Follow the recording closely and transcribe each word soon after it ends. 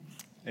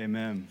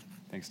Amen.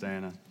 Thanks,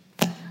 Diana.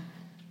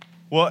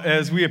 Well,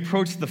 as we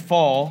approach the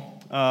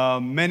fall,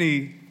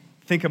 many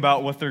think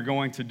about what they're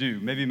going to do.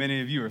 Maybe many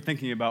of you are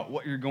thinking about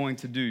what you're going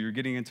to do. You're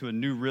getting into a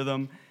new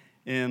rhythm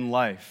in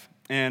life.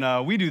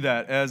 And we do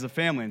that as a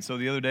family. And so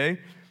the other day,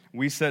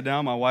 we sat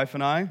down, my wife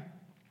and I,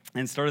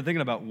 and started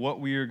thinking about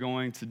what we are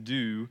going to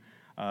do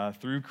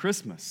through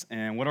Christmas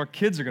and what our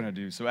kids are going to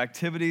do. So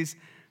activities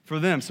for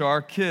them. So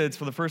our kids,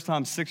 for the first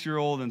time,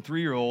 6-year-old and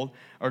 3-year-old,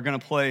 are going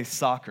to play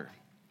soccer.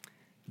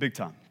 Big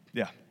time,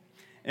 yeah.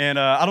 And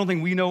I don't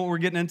think we know what we're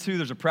getting into.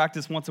 There's a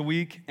practice once a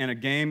week and a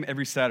game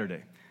every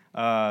Saturday.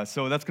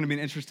 So that's going to be an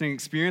interesting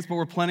experience, but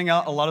we're planning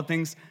out a lot of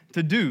things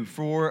to do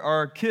for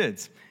our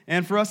kids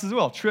and for us as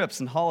well,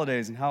 trips and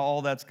holidays and how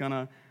all that's going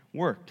to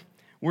work.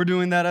 We're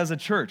doing that as a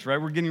church,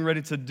 right? We're getting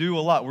ready to do a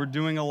lot. We're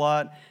doing a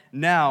lot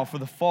now for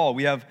the fall.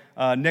 We have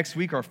next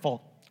week our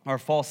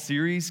fall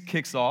series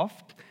kicks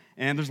off,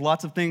 and there's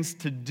lots of things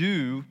to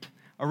do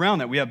around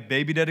that. We have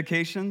baby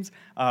dedications.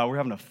 We're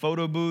having a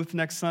photo booth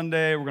next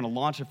Sunday. We're going to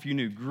launch a few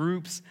new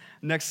groups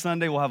next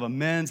Sunday. We'll have a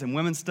men's and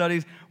women's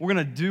studies. We're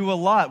going to do a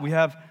lot. We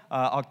have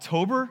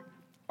October,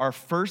 our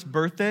first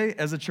birthday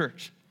as a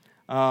church.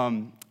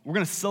 We're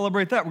going to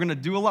celebrate that. We're going to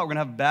do a lot. We're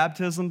going to have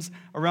baptisms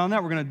around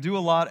that. We're going to do a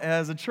lot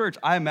as a church.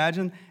 I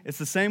imagine it's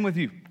the same with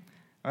you,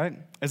 all right?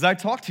 As I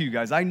talk to you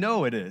guys, I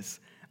know it is,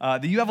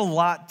 that you have a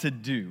lot to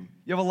do.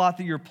 You have a lot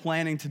that you're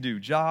planning to do,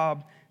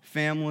 job,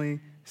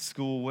 family,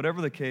 school,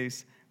 whatever the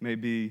case may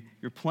be,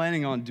 you're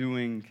planning on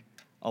doing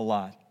a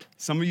lot.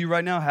 Some of you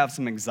right now have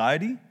some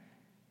anxiety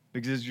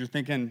because you're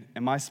thinking,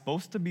 am I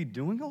supposed to be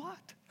doing a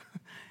lot?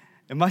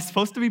 Am I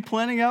supposed to be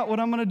planning out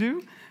what I'm going to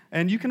do?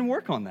 And you can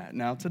work on that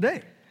now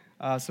today.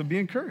 So be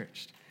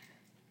encouraged.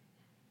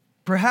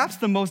 Perhaps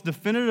the most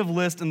definitive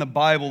list in the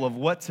Bible of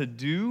what to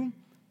do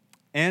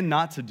and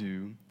not to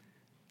do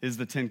is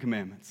the Ten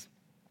Commandments.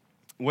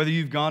 Whether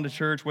you've gone to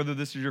church, whether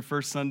this is your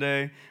first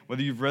Sunday,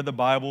 whether you've read the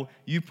Bible,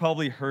 you've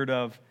probably heard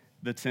of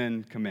the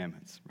Ten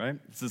Commandments, right?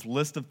 It's this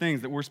list of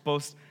things that we're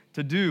supposed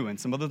to do and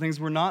some other things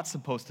we're not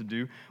supposed to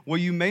do.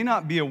 What you may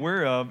not be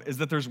aware of is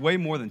that there's way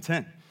more than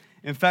 10.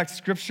 In fact,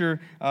 Scripture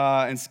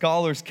and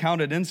scholars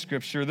counted in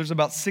Scripture, there's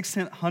about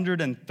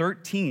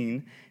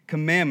 613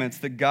 commandments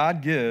that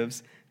God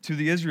gives to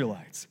the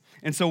Israelites.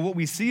 And so what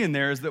we see in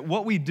there is that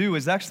what we do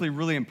is actually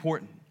really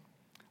important.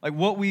 Like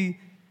what we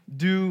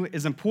do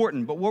is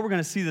important, but what we're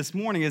going to see this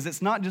morning is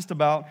it's not just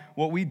about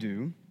what we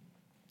do,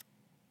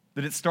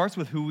 that it starts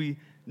with who we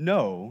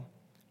know,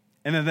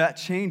 and then that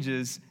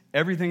changes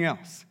everything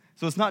else.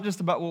 So it's not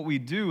just about what we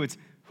do, it's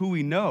who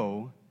we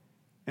know,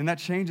 and that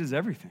changes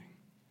everything.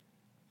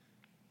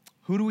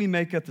 Who do we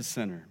make at the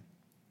center?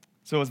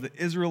 So as the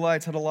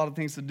Israelites had a lot of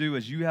things to do,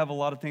 as you have a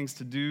lot of things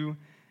to do,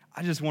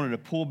 I just wanted to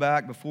pull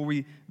back before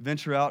we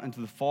venture out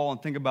into the fall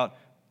and think about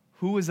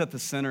who is at the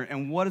center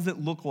and what does it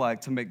look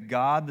like to make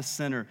God the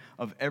center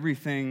of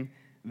everything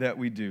that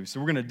we do. So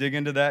we're going to dig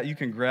into that. You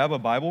can grab a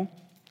Bible.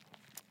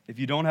 If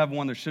you don't have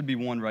one, there should be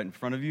one right in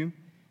front of you.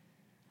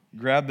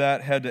 Grab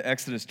that, head to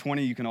Exodus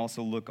 20. You can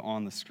also look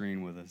on the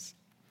screen with us.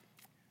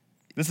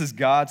 This is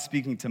God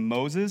speaking to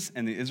Moses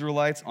and the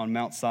Israelites on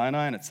Mount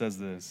Sinai, and it says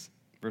this,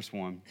 verse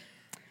 1.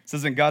 It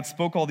says, "And God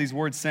spoke all these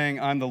words,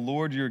 saying, I'm the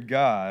Lord your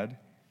God,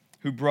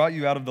 who brought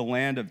you out of the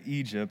land of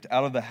Egypt,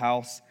 out of the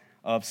house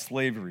of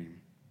slavery."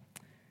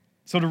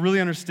 So to really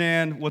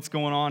understand what's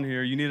going on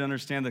here, you need to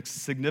understand the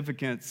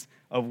significance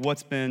of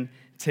what's been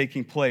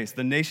taking place.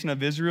 The nation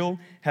of Israel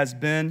has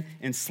been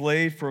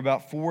enslaved for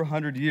about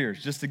 400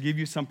 years. Just to give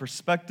you some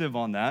perspective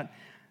on that,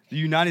 the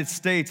United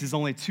States is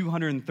only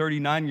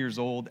 239 years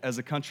old as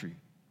a country.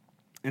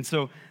 And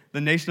so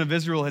the nation of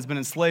Israel has been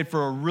enslaved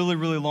for a really,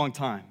 really long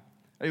time.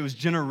 It was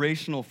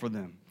generational for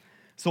them.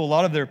 So a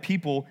lot of their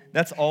people,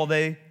 that's all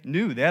they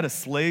knew. They had a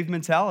slave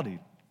mentality.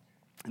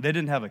 They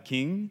didn't have a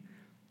king.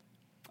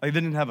 They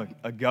didn't have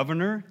a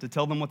governor to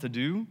tell them what to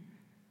do.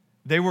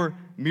 They were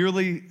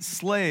merely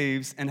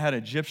slaves and had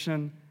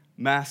Egyptian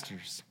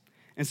masters.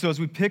 And so as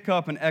we pick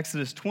up in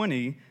Exodus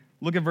 20,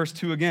 look at verse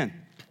 2 again.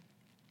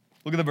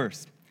 Look at the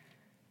verse.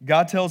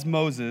 God tells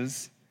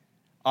Moses,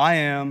 I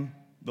am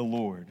the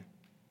Lord.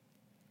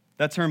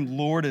 That term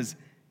Lord is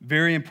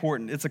very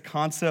important. It's a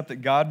concept that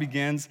God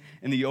begins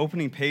in the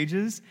opening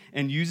pages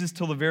and uses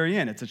till the very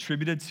end. It's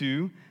attributed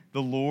to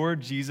the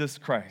Lord Jesus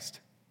Christ.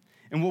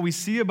 And what we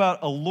see about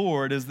a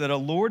Lord is that a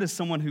Lord is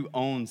someone who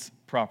owns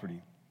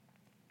property.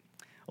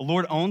 A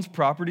Lord owns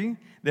property.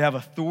 They have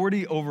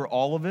authority over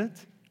all of it.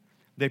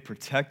 They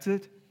protect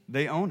it.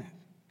 They own it.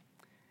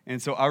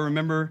 And so I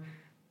remember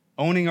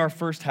owning our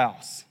first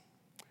house.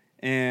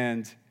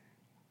 And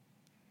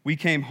we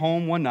came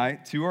home one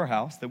night to our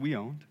house that we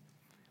owned.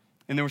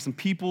 And there were some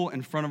people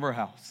in front of our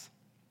house.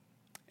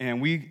 And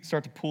we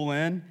start to pull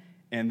in.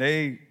 And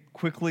they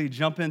quickly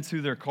jump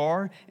into their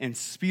car and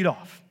speed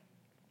off.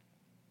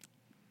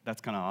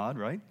 That's kind of odd,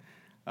 right?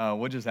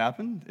 What just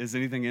happened? Is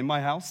anything in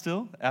my house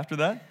still after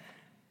that?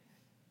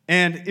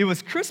 And it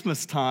was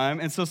Christmas time,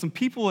 and so some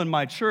people in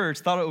my church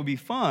thought it would be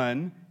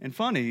fun and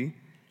funny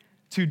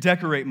to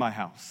decorate my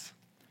house.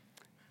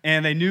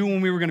 And they knew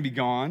when we were going to be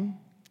gone.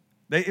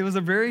 It was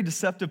a very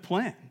deceptive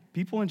plan.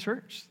 People in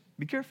church,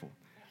 be careful.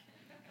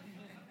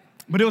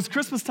 But it was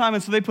Christmas time,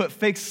 and so they put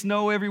fake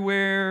snow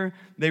everywhere.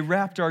 They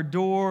wrapped our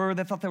door.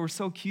 They thought they were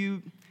so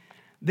cute.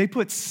 They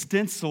put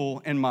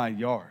stencil in my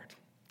yard,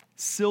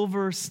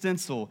 silver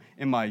stencil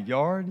in my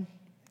yard,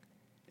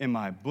 in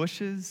my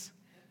bushes,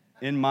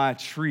 in my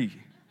tree.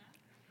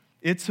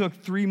 It took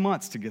 3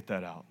 months to get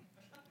that out.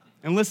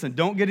 And listen,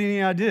 don't get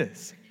any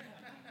ideas.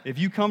 If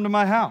you come to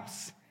my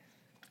house,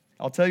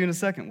 I'll tell you in a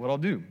second what I'll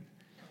do.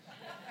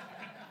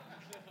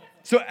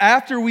 So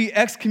after we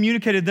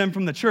excommunicated them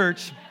from the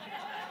church,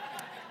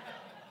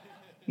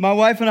 my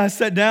wife and I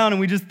sat down and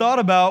we just thought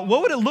about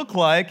what would it look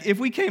like if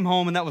we came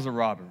home and that was a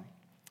robber.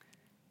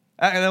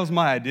 That was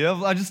my idea.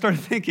 I just started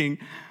thinking,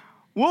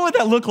 what would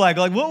that look like?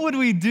 Like, what would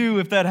we do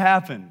if that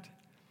happened?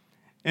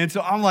 And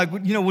so I'm like,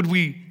 would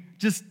we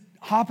just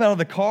hop out of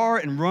the car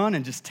and run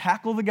and just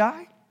tackle the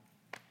guy?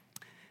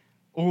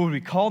 Or would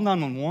we call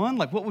 911?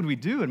 Like, what would we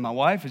do? And my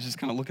wife is just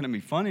kind of looking at me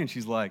funny, and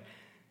she's like,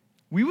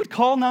 we would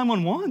call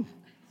 911.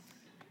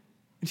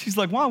 And she's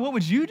like, why? What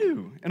would you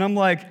do? And I'm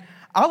like,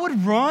 I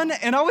would run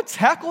and I would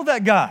tackle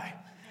that guy.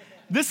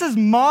 This is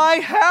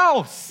my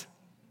house.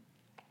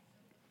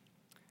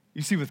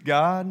 You see, with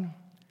God,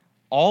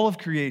 all of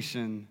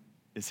creation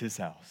is his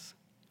house.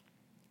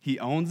 He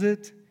owns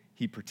it.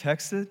 He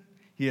protects it.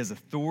 He has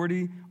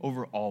authority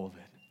over all of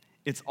it.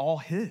 It's all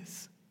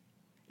his.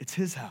 It's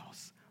his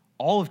house.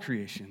 All of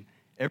creation,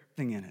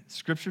 everything in it.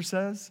 Scripture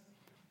says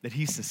that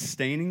he's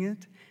sustaining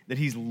it, that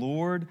he's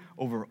Lord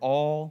over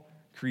all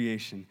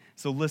creation.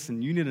 So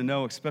listen, you need to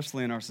know,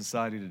 especially in our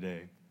society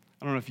today,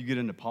 I don't know if you get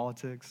into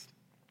politics,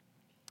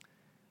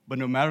 but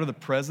no matter the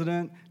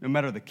president, no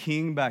matter the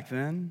king back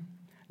then,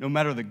 no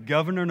matter the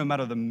governor, no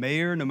matter the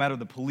mayor, no matter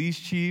the police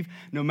chief,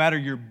 no matter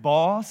your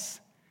boss,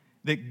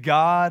 that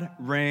God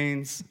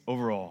reigns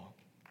over all.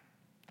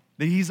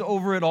 That he's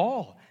over it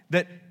all.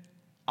 That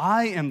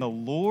I am the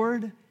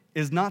Lord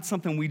is not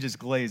something we just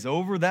glaze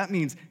over. That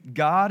means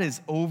God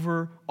is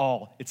over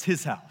all. It's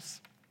his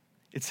house.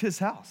 It's his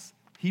house.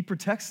 He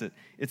protects it.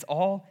 It's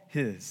all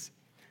his.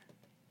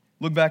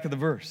 Look back at the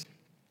verse.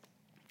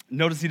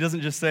 Notice he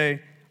doesn't just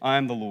say, I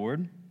am the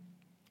Lord.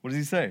 What does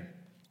he say?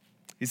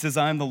 He says,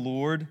 I am the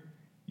Lord,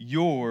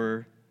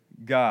 your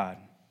God.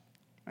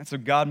 And so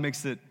God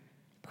makes it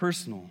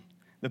personal.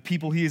 The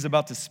people he is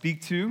about to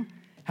speak to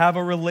have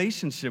a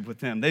relationship with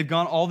him. They've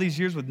gone all these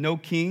years with no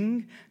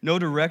king, no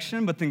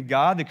direction, but then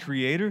God, the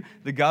creator,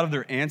 the God of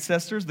their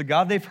ancestors, the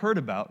God they've heard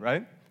about,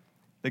 right?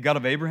 The God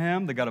of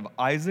Abraham, the God of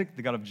Isaac,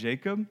 the God of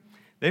Jacob.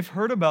 They've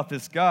heard about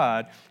this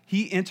God.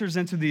 He enters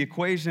into the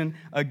equation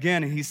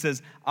again, and he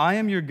says, I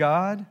am your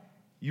God,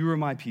 you are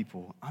my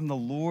people. I'm the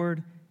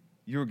Lord,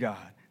 your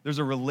God. There's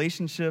a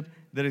relationship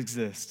that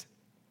exists.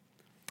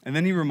 And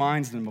then he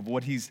reminds them of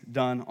what he's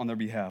done on their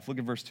behalf. Look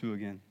at verse 2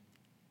 again.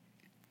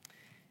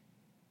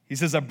 He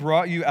says, I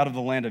brought you out of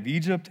the land of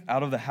Egypt,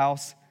 out of the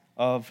house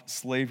of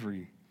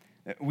slavery.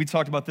 We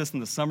talked about this in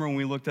the summer when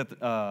we looked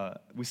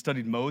at, we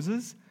studied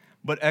Moses,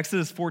 but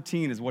Exodus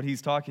 14 is what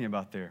he's talking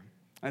about there.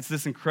 It's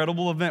this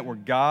incredible event where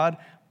God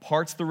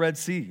parts the Red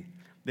Sea,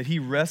 that he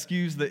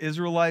rescues the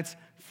Israelites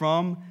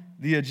from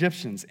the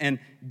Egyptians. And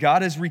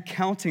God is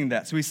recounting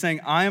that. So he's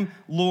saying, I am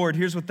Lord.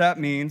 Here's what that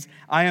means.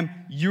 I am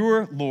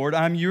your Lord.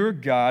 I'm your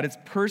God. It's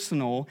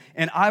personal.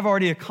 And I've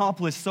already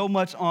accomplished so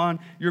much on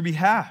your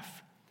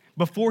behalf.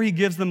 Before he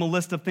gives them a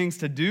list of things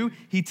to do,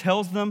 he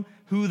tells them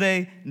who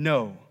they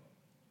know.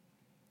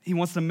 He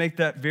wants to make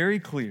that very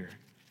clear,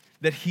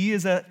 that he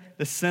is at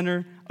the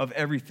center of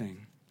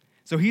everything.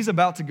 So he's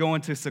about to go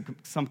into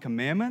some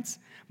commandments,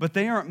 but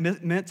they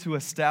aren't meant to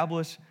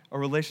establish a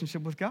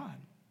relationship with God.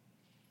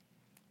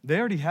 They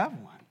already have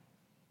one.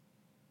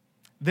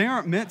 They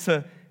aren't meant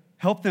to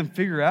help them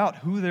figure out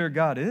who their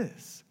God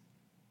is.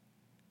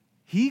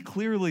 He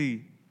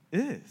clearly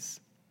is.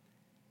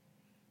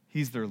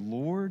 He's their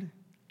Lord.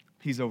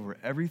 He's over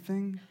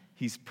everything.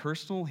 He's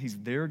personal. He's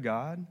their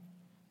God.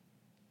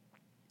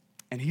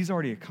 And he's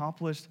already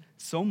accomplished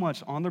so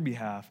much on their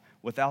behalf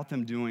without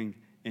them doing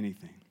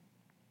anything.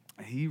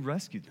 He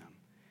rescued them.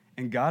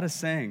 And God is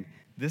saying,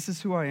 this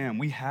is who I am.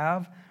 We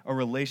have a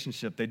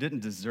relationship. They didn't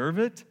deserve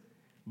it,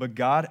 but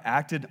God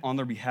acted on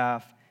their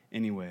behalf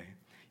anyway.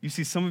 You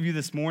see, some of you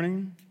this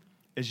morning,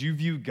 as you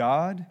view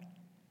God,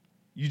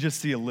 you just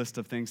see a list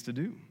of things to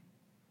do.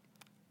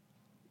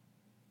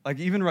 Like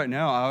even right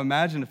now, I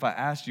imagine if I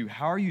asked you,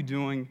 how are you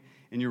doing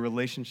in your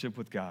relationship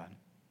with God?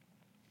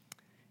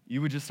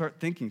 You would just start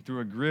thinking through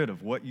a grid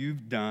of what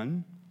you've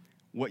done,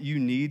 what you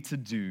need to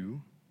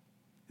do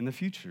in the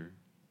future.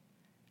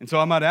 And so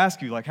I might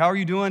ask you, like, how are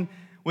you doing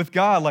with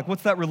God? Like,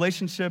 what's that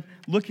relationship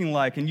looking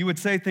like? And you would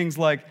say things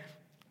like,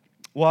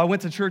 well, I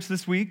went to church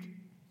this week.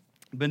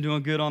 Been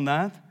doing good on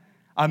that.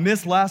 I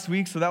missed last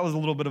week, so that was a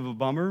little bit of a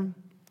bummer.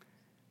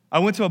 I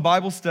went to a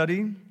Bible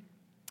study.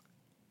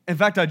 In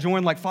fact, I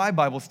joined like 5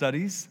 Bible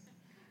studies.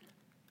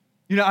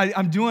 You know,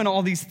 I'm doing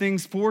all these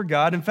things for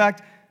God. In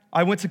fact,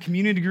 I went to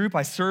community group.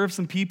 I served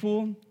some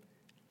people.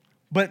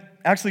 But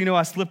actually,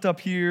 I slipped up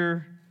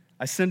here.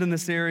 I sinned in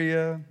this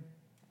area.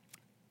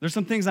 There's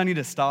some things I need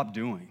to stop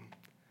doing.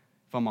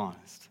 if I'm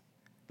honest.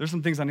 There's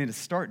some things I need to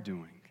start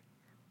doing,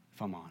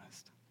 if I'm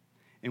honest.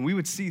 And we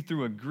would see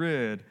through a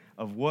grid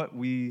of what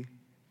we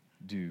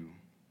do.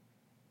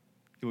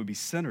 It would be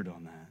centered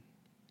on that.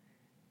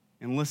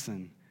 And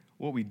listen,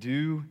 what we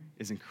do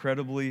is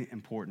incredibly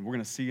important. We're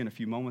going to see in a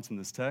few moments in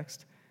this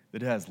text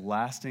that it has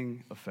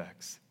lasting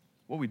effects.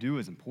 What we do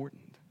is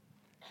important.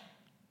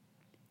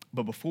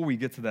 But before we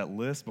get to that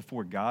list,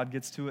 before God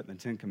gets to it in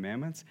the Ten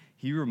Commandments,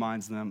 he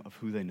reminds them of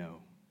who they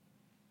know.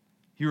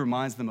 He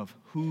reminds them of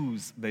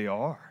whose they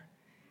are.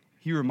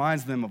 He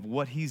reminds them of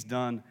what he's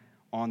done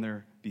on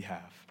their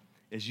behalf.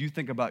 As you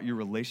think about your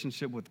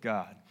relationship with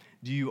God,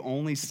 do you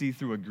only see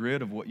through a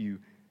grid of what you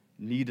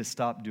need to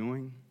stop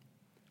doing,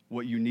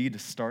 what you need to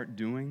start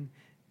doing?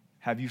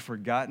 Have you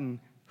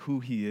forgotten who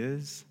he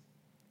is,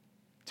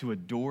 to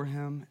adore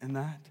him in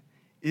that?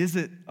 Is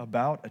it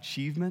about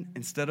achievement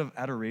instead of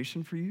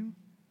adoration for you?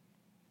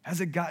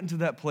 Has it gotten to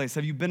that place?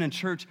 Have you been in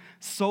church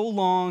so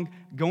long,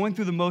 going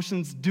through the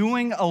motions,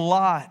 doing a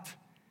lot,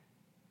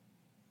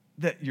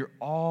 that your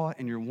awe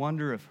and your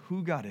wonder of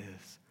who God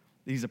is,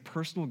 that he's a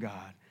personal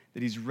God,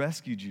 that he's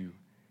rescued you,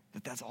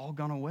 that's all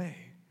gone away?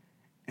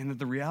 And that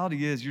the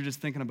reality is you're just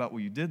thinking about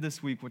what you did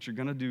this week, what you're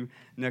going to do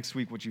next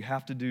week, what you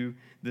have to do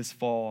this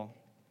fall,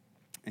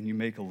 and you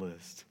make a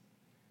list.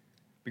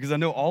 Because I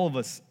know all of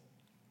us,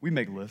 we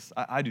make lists.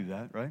 I do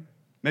that, right?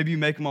 Maybe you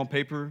make them on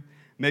paper.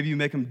 Maybe you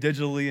make them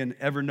digitally in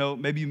Evernote.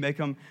 Maybe you make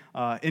them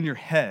in your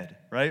head,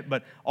 right?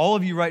 But all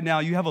of you right now,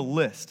 you have a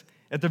list.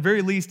 At the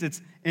very least,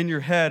 it's in your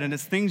head, and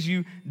it's things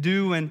you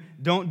do and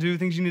don't do,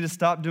 things you need to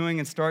stop doing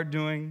and start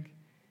doing.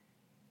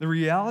 The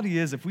reality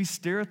is, if we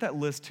stare at that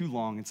list too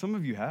long, and some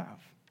of you have,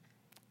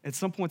 at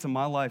some points in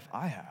my life,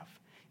 I have.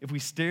 If we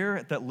stare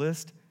at that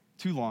list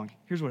too long,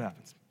 here's what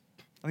happens.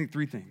 I think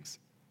three things.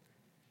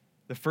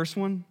 The first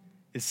one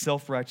is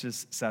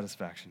self-righteous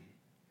satisfaction.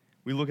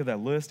 We look at that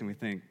list and we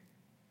think,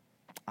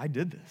 I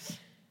did this.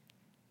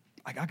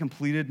 I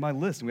completed my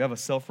list, and we have a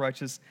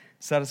self-righteous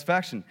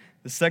satisfaction.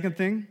 The second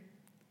thing,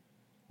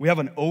 we have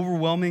an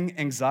overwhelming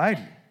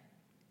anxiety.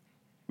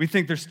 We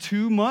think there's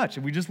too much.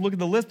 If we just look at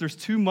the list, there's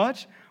too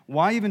much.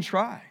 Why even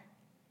try?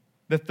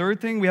 The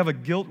third thing, we have a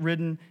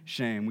guilt-ridden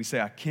shame. We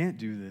say, I can't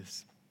do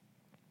this.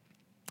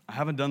 I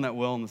haven't done that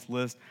well on this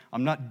list.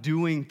 I'm not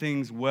doing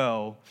things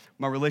well.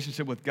 My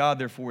relationship with God,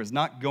 therefore, is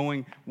not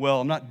going well.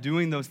 I'm not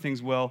doing those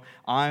things well.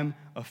 I'm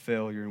a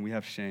failure, and we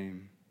have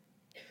shame.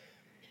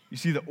 You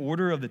see, the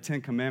order of the Ten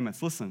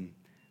Commandments, listen,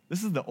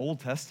 this is the Old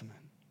Testament.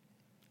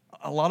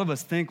 A lot of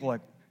us think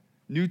like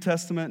New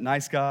Testament,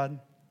 nice God.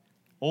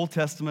 Old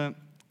Testament,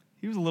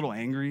 he was a little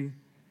angry.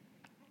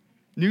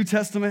 New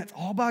Testament, it's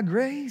all by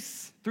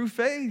grace, through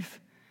faith.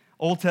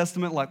 Old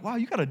Testament, like, wow,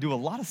 you got to do a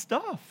lot of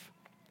stuff.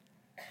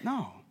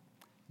 No.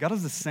 God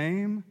is the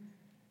same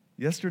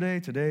yesterday,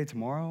 today,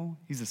 tomorrow.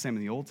 He's the same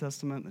in the Old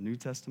Testament, the New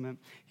Testament.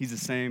 He's the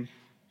same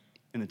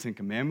in the Ten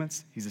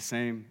Commandments. He's the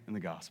same in the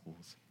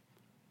Gospels.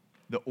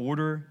 The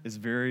order is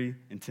very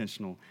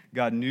intentional.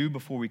 God knew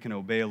before we can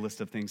obey a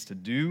list of things to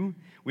do,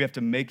 we have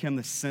to make him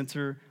the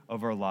center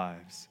of our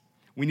lives.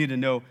 We need to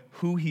know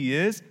who he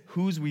is,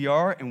 whose we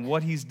are, and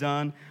what he's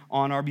done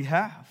on our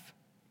behalf.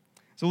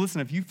 So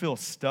listen, if you feel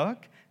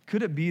stuck,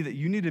 could it be that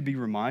you need to be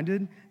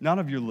reminded, not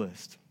of your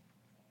list,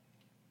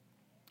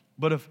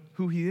 but of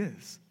who he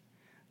is?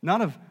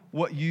 Not of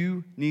what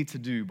you need to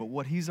do, but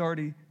what he's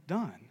already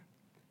done.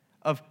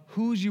 Of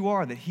whose you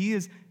are, that he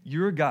is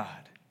your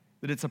God,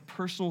 that it's a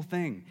personal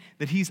thing,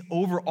 that he's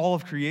over all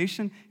of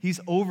creation, he's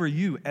over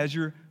you as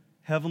your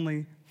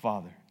heavenly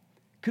Father.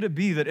 Could it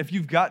be that if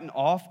you've gotten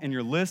off in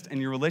your list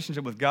and your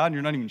relationship with God and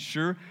you're not even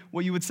sure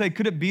what you would say,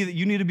 could it be that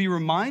you need to be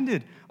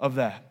reminded of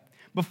that?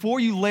 Before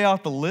you lay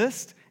out the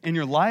list in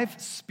your life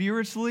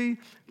spiritually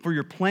for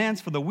your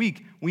plans for the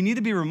week, we need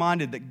to be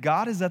reminded that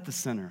God is at the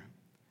center.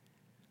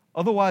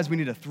 Otherwise, we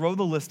need to throw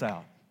the list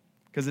out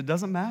because it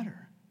doesn't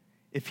matter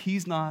if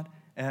he's not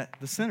at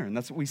the center. And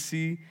that's what we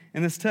see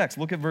in this text.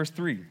 Look at verse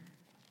 3.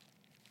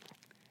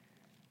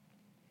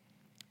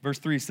 Verse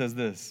 3 says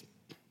this.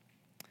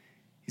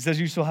 He says,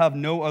 you shall have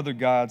no other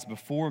gods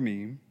before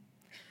me.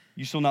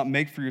 You shall not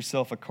make for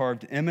yourself a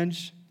carved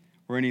image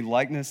or any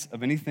likeness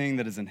of anything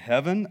that is in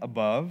heaven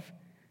above,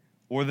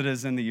 or that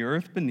is in the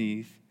earth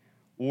beneath,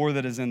 or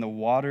that is in the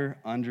water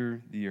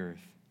under the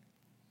earth.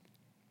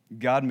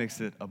 God makes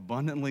it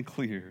abundantly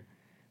clear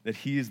that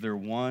he is their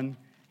one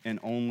and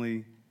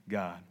only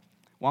God.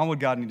 Why would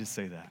God need to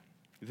say that?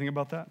 You think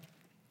about that?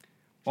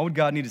 Why would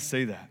God need to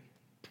say that?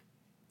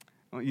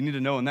 Well, you need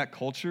to know in that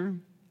culture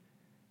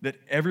that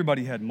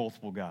everybody had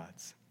multiple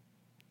gods.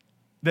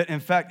 That, in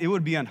fact, it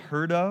would be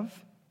unheard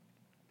of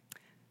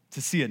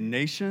to see a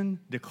nation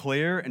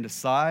declare and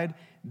decide,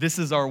 this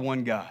is our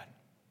one God.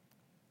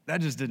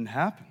 That just didn't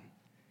happen.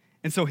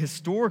 And so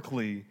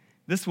historically,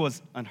 this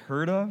was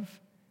unheard of.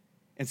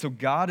 And so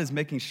God is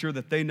making sure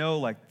that they know,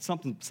 like,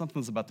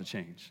 something's about to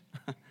change.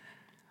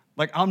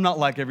 Like, I'm not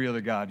like every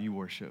other God you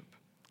worship.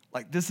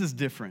 Like, this is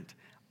different.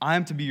 I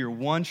am to be your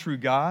one true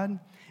God.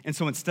 And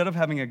so instead of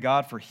having a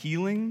God for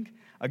healing,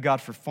 a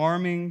God for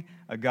farming,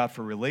 a God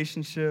for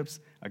relationships,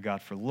 a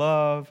God for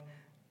love,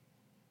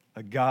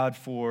 a God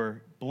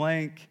for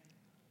blank,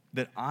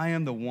 that I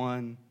am the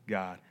one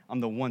God. I'm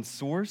the one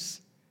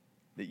source,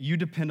 that you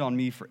depend on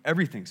me for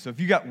everything. So if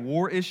you got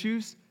war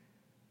issues,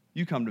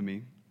 you come to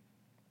me.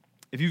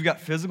 If you've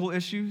got physical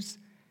issues,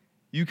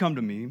 you come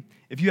to me.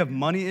 If you have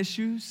money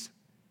issues,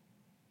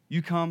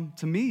 you come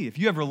to me. If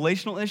you have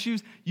relational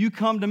issues, you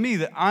come to me,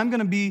 that I'm going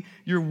to be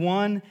your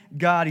one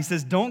God. He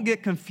says, don't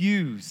get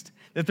confused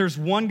that there's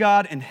one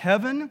God in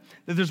heaven,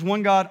 that there's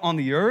one God on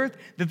the earth,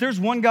 that there's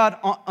one God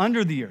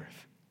under the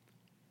earth,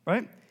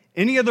 right?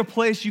 Any other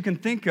place you can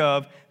think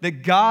of,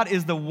 that God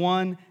is the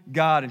one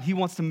God, and he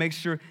wants to make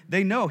sure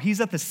they know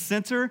he's at the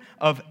center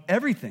of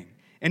everything,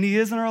 and he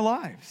is in our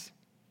lives.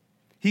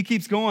 He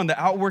keeps going. The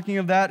outworking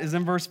of that is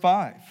in verse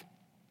 5.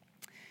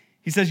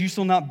 He says, you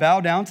shall not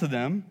bow down to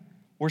them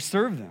or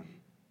serve them.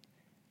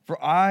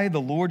 For I, the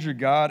Lord your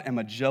God, am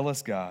a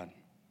jealous God.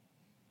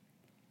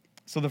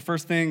 So the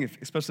first thing,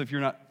 especially if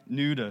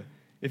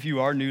you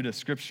are new to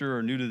Scripture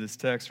or new to this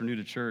text or new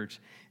to church,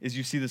 is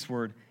you see this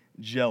word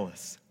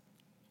jealous.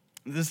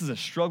 This is a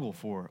struggle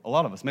for a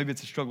lot of us. Maybe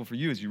it's a struggle for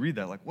you as you read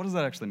that. Like, what does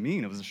that actually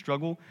mean? It was a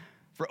struggle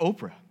for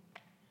Oprah.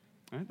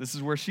 Right? This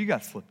is where she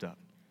got slipped up.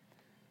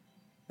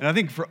 And I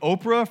think for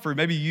Oprah, for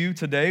maybe you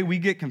today, we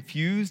get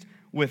confused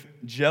with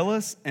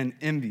jealous and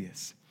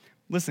envious.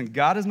 Listen,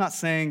 God is not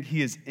saying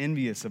he is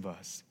envious of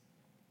us.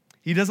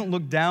 He doesn't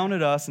look down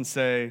at us and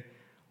say,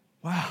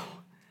 wow,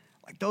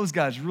 like those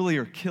guys really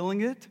are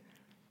killing it.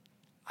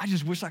 I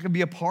just wish I could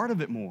be a part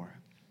of it more.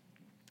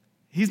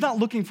 He's not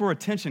looking for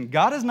attention.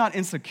 God is not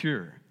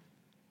insecure.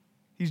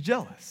 He's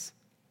jealous.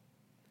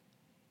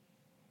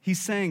 He's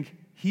saying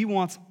he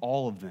wants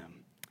all of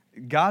them.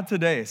 God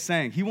today is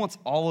saying he wants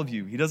all of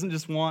you. He doesn't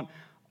just want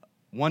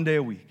one day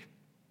a week.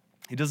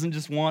 He doesn't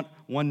just want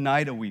one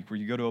night a week where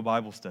you go to a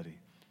Bible study.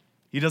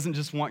 He doesn't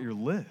just want your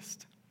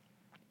list.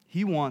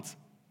 He wants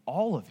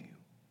all of you.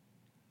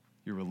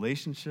 Your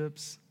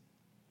relationships,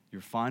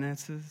 your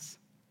finances,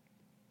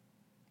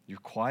 your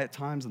quiet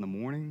times in the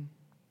morning,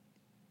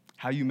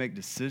 how you make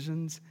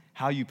decisions,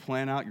 how you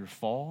plan out your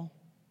fall.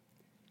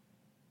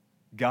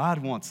 God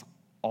wants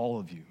all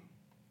of you.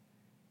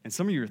 And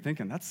some of you are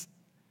thinking, that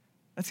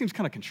seems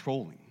kind of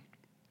controlling.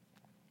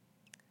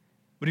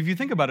 But if you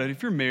think about it,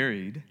 if you're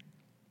married,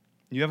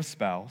 you have a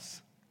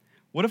spouse,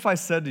 what if I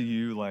said to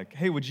you, like,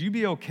 hey, would you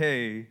be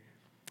okay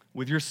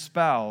with your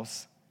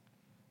spouse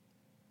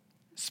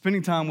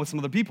spending time with some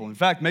other people? In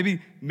fact,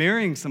 maybe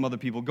marrying some other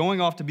people,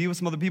 going off to be with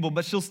some other people,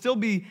 but she'll still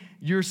be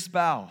your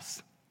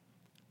spouse.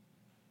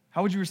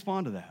 How would you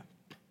respond to that?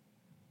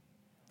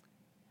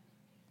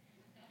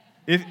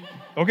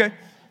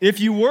 If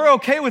you were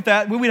okay with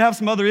that, we would have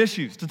some other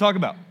issues to talk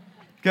about,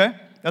 okay?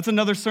 That's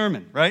another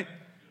sermon, right?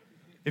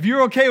 If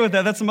you're okay with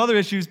that, that's some other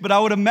issues, but I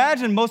would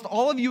imagine most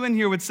all of you in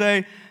here would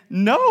say,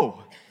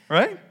 no,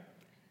 right?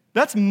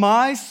 That's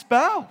my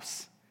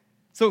spouse.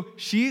 So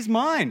she's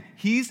mine,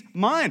 he's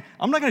mine.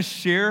 I'm not going to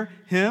share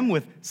him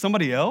with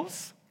somebody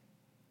else.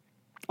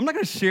 I'm not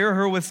going to share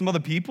her with some other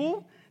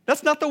people.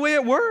 That's not the way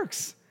it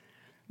works.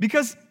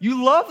 Because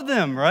you love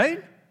them,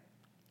 right?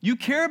 You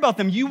care about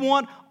them. You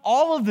want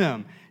all of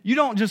them. You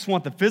don't just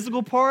want the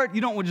physical part.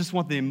 You don't just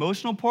want the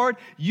emotional part.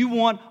 You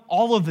want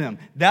all of them.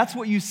 That's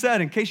what you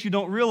said. In case you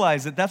don't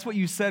realize it, that's what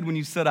you said when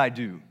you said, I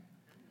do.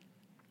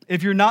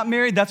 If you're not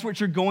married, that's what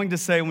you're going to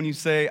say when you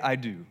say, I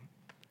do.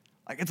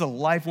 Like, it's a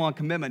lifelong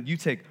commitment. You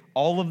take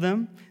all of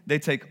them. They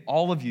take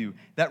all of you.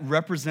 That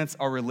represents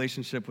our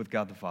relationship with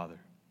God the Father.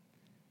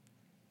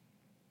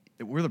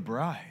 That we're the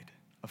bride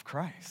of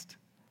Christ.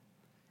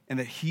 And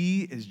that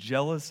he is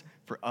jealous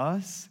for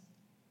us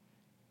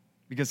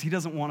because he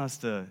doesn't want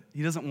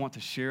to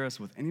share us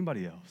with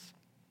anybody else.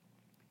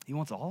 He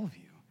wants all of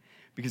you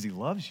because he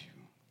loves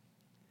you.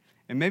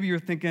 And maybe you're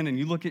thinking, and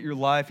you look at your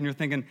life and you're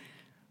thinking,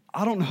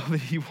 I don't know that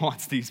he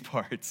wants these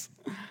parts.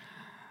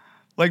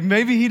 Like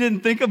maybe he didn't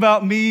think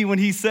about me when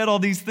he said all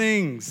these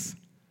things.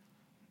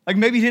 Like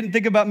maybe he didn't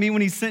think about me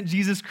when he sent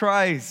Jesus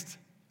Christ.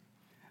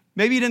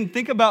 Maybe he didn't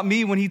think about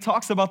me when he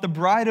talks about the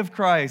bride of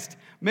Christ.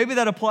 Maybe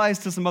that applies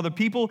to some other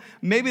people.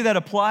 Maybe that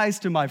applies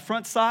to my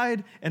front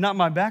side and not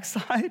my back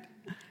side.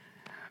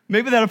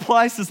 Maybe that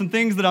applies to some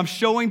things that I'm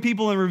showing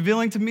people and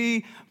revealing to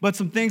me, but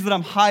some things that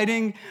I'm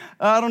hiding.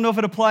 I don't know if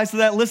it applies to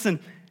that. Listen,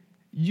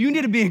 you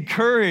need to be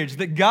encouraged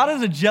that God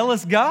is a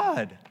jealous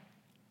God,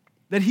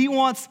 that he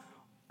wants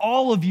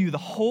all of you, the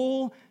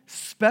whole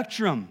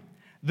spectrum,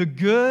 the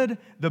good,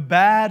 the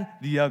bad,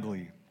 the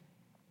ugly,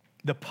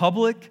 the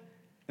public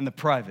and the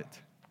private.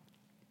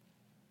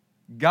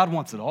 God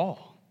wants it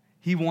all.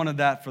 He wanted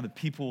that for the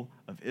people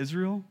of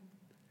Israel.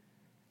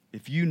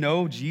 If you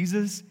know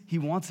Jesus, he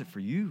wants it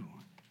for you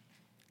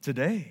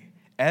today,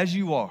 as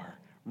you are,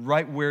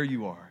 right where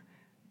you are.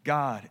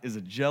 God is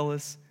a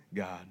jealous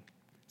God.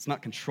 It's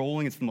not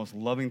controlling, it's the most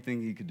loving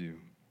thing he could do.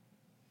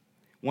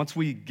 Once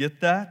we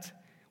get that,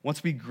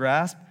 once we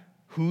grasp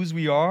whose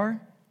we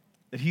are,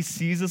 that he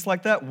sees us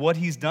like that, what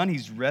he's done,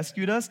 he's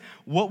rescued us,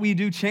 what we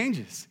do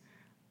changes,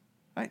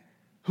 right?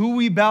 Who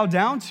we bow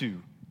down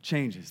to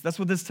changes. That's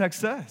what this text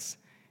says.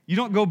 You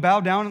don't go bow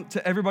down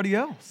to everybody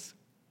else.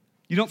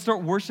 You don't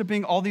start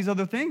worshiping all these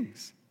other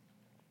things.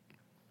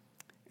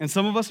 And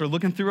some of us are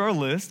looking through our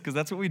list, because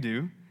that's what we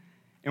do,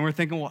 and we're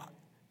thinking, well,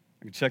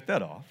 I can check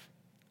that off.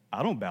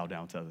 I don't bow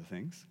down to other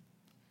things.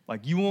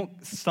 Like, you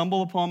won't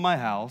stumble upon my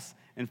house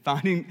and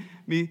finding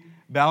me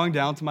bowing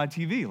down to my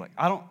TV. Like,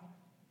 I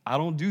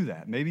don't do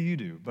that. Maybe you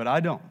do, but I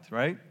don't,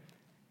 right?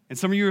 And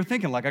some of you are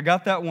thinking, like, I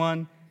got that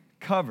one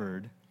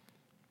covered.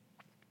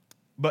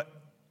 But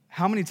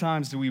how many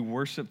times do we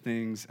worship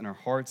things in our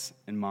hearts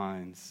and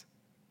minds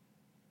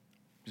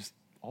just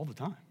all the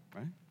time,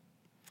 right?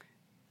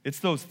 It's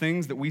those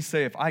things that we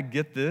say, if I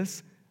get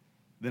this,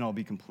 then I'll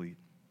be complete.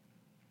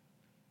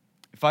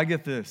 If I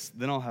get this,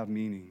 then I'll have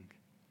meaning.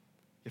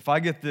 If I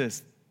get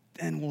this,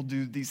 then we'll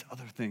do these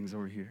other things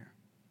over here.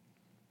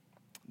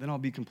 Then I'll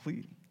be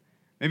complete.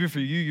 Maybe for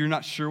you, you're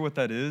not sure what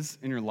that is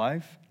in your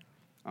life.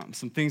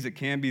 Some things that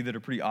can be that are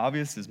pretty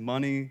obvious is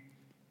money,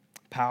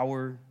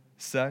 power,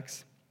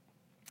 sex.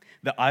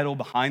 The idol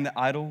behind the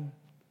idol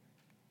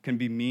can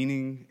be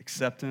meaning,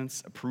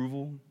 acceptance,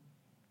 approval.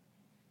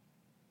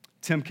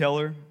 Tim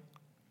Keller,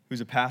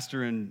 who's a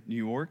pastor in New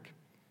York,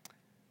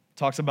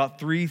 talks about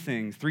three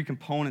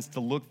components to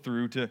look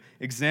through to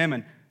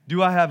examine,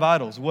 do I have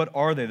idols? What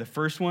are they? The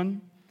first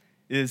one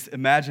is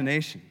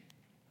imagination.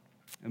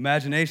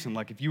 Imagination,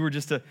 like if you were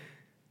just to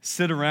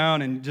sit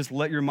around and just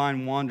let your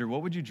mind wander,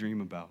 what would you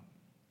dream about?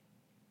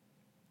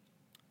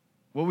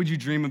 What would you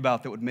dream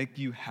about that would make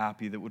you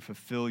happy, that would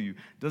fulfill you?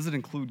 Does it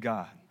include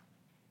God?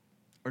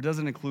 Or does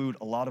it include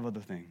a lot of other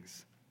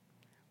things?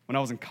 When I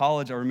was in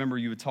college, I remember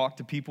you would talk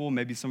to people,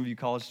 maybe some of you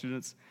college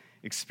students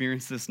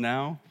experience this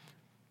now,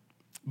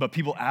 but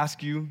people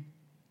ask you,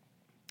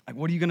 like,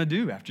 what are you going to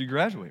do after you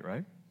graduate,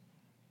 right?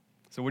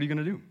 So what are you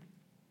going to do?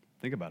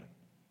 Think about it.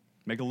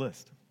 Make a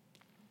list.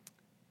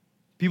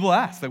 People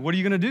ask, like, what are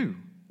you going to do?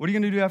 What are you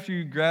going to do after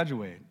you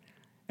graduate?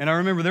 And I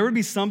remember there would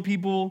be some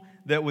people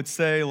that would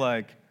say,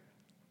 like,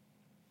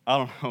 I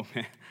don't know,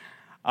 man.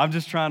 I'm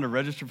just trying to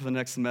register for the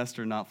next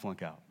semester and not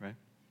flunk out, right?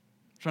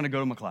 I'm trying to go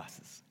to my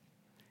classes.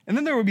 And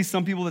then there would be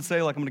some people that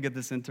say, like, I'm going to get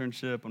this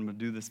internship, I'm going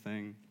to do this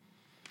thing.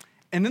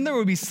 And then there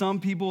would be some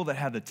people that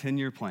had the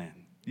 10-year plan.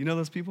 You know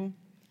those people?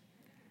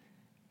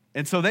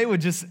 And so they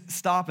would just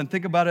stop and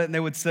think about it, and they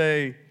would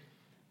say,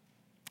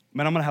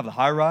 man, I'm going to have the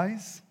high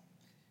rise.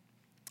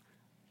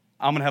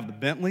 I'm going to have the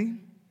Bentley.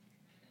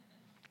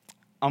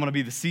 I'm going to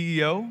be the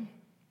CEO,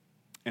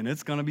 and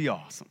it's going to be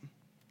awesome.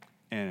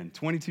 And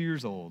 22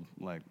 years old,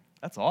 like,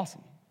 that's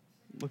awesome.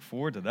 Look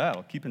forward to that.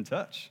 I'll keep in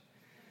touch.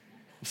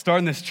 I'm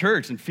starting this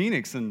church in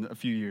Phoenix in a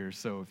few years,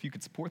 so if you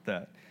could support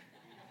that,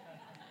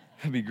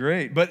 that'd be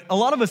great. But a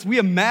lot of us, we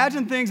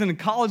imagine things, and in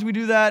college we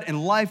do that, in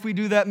life we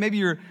do that. Maybe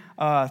you're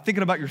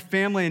thinking about your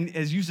family, and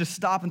as you just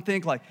stop and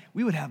think, like,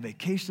 we would have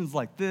vacations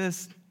like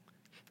this.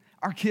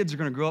 Our kids are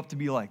going to grow up to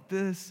be like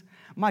this.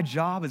 My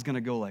job is going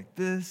to go like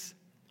this.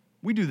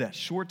 We do that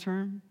short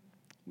term.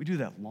 We do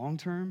that long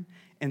term.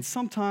 And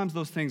sometimes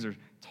those things are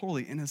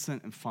totally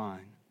innocent and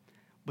fine.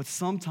 But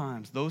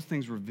sometimes those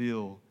things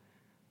reveal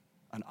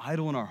an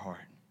idol in our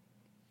heart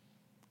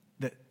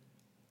that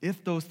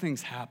if those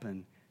things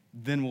happen,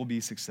 then we'll be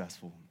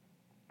successful.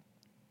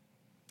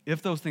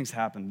 If those things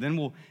happen, then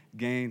we'll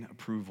gain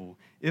approval.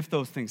 If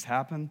those things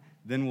happen,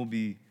 then we'll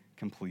be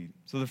complete.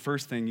 So the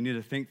first thing you need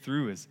to think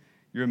through is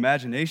your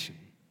imagination.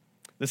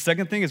 The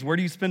second thing is, where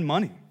do you spend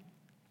money?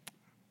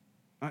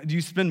 Do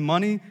you spend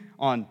money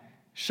on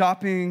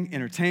shopping,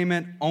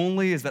 entertainment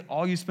only? Is that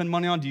all you spend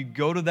money on? Do you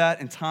go to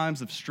that in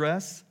times of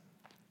stress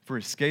for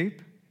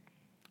escape?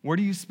 Where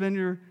do you spend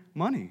your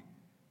money?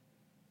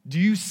 Do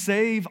you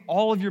save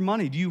all of your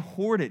money? Do you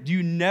hoard it? Do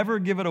you never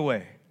give it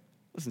away?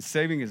 Listen,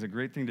 saving is a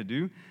great thing to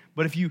do,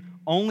 but if you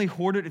only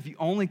hoard it, if you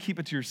only keep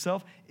it to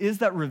yourself, is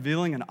that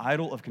revealing an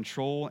idol of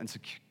control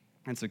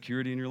and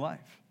security in your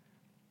life?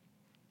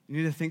 You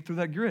need to think through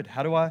that grid.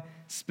 How do I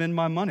spend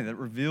my money? That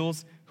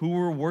reveals who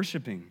we're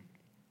worshiping.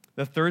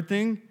 The third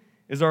thing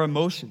is our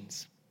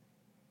emotions.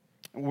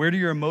 Where do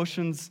your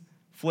emotions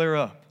flare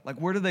up? Like,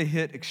 where do they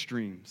hit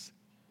extremes?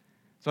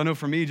 So I know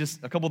for me,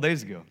 just a couple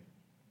days ago,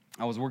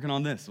 I was working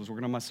on this. I was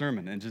working on my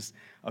sermon, and just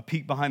a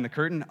peek behind the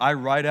curtain, I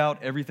write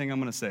out everything I'm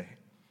going to say.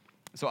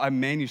 So I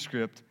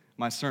manuscript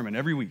my sermon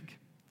every week.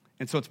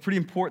 And so it's pretty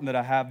important that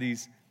I have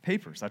these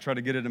papers. I try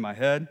to get it in my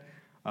head.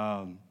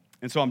 And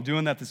so I'm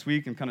doing that this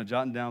week and kind of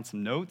jotting down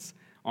some notes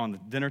on the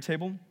dinner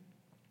table,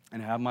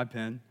 and I have my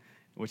pen,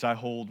 which I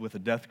hold with a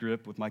death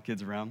grip with my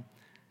kids around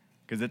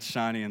because it's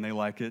shiny and they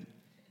like it.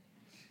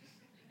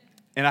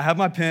 And I have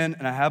my pen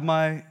and I have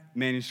my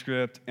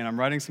manuscript and I'm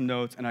writing some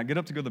notes, and I get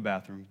up to go to the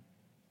bathroom,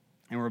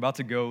 and we're about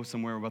to go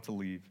somewhere, we're about to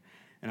leave.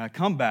 And I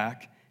come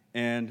back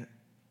and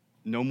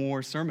no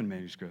more sermon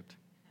manuscript.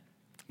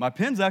 My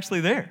pen's actually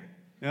there.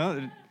 You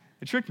know,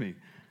 it tricked me.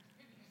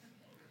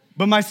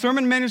 But my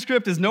sermon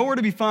manuscript is nowhere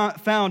to be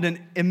found, and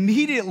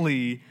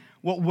immediately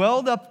what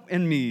welled up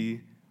in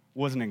me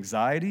was an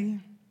anxiety,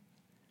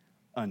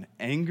 an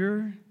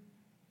anger,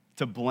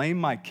 to blame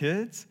my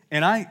kids.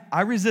 And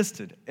I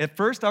resisted. At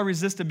first, I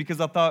resisted because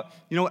I thought,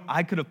 you know what,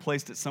 I could have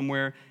placed it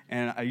somewhere,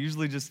 and I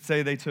usually just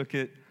say they took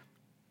it.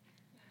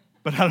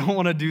 but I don't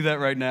want to do that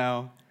right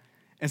now.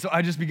 And so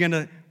I just began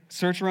to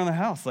search around the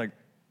house, like,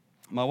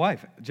 my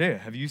wife, Jaya,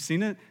 have you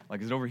seen it?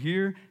 Like, is it over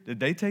here? Did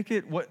they take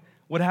it? What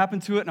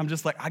happened to it? And I'm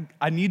just like,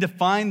 I need to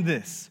find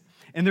this.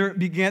 And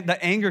the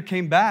anger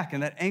came back,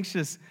 and that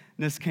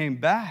anxiousness came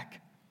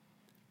back.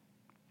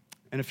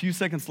 And a few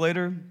seconds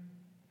later,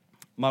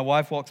 my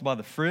wife walks by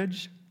the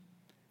fridge,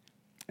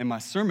 and my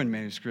sermon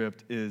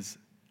manuscript is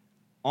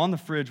on the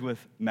fridge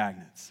with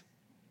magnets.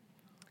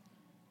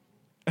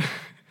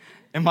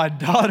 And my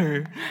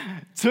daughter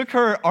took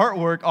her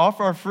artwork off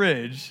our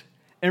fridge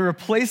and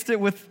replaced it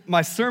with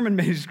my sermon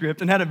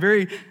manuscript and had it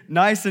very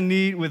nice and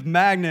neat with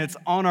magnets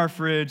on our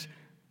fridge.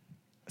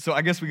 So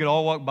I guess we could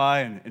all walk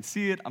by and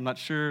see it. I'm not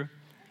sure.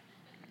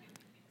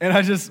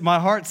 And my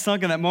heart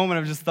sunk in that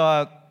moment. I just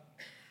thought,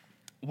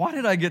 why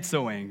did I get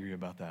so angry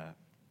about that?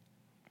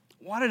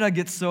 Why did I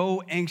get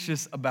so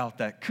anxious about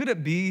that? Could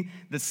it be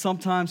that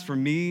sometimes for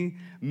me,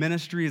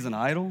 ministry is an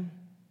idol?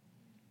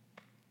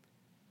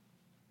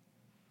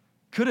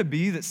 Could it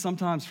be that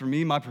sometimes for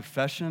me, my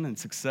profession and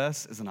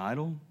success is an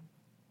idol?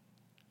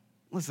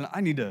 Listen,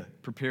 I need to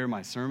prepare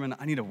my sermon.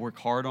 I need to work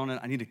hard on it.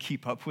 I need to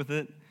keep up with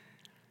it.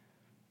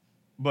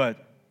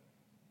 But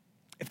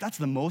if that's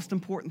the most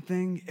important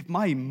thing, if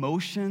my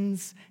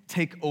emotions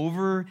take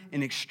over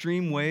in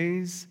extreme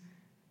ways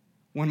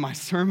when my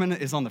sermon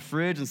is on the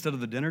fridge instead of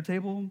the dinner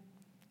table,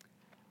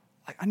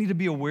 I need to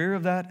be aware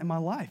of that in my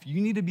life.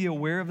 You need to be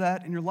aware of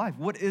that in your life.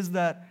 What is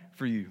that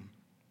for you?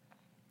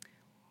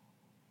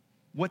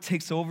 What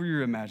takes over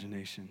your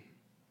imagination?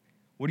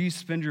 What do you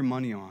spend your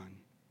money on?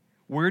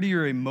 Where do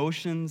your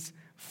emotions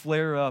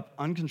flare up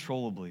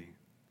uncontrollably?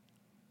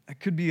 It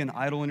could be an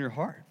idol in your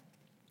heart.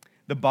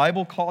 The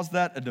Bible calls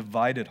that a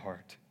divided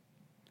heart,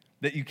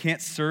 that you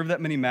can't serve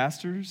that many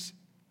masters,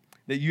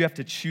 that you have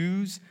to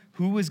choose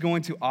who is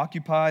going to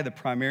occupy the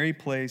primary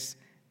place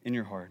in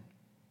your heart.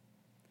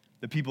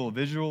 The people of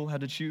Israel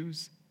had to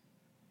choose.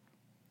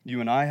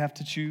 You and I have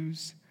to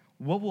choose.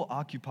 What will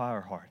occupy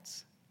our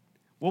hearts?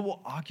 What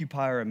will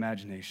occupy our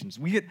imaginations?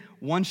 We get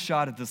one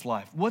shot at this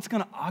life. What's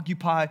going to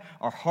occupy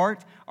our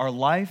heart, our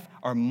life,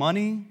 our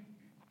money,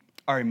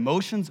 our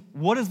emotions?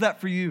 What is that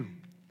for you?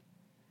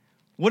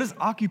 What is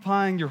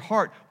occupying your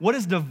heart? What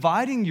is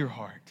dividing your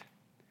heart?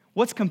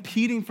 What's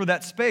competing for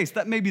that space?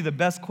 That may be the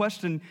best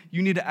question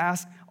you need to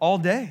ask all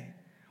day.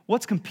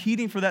 What's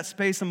competing for that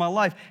space in my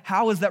life?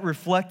 How is that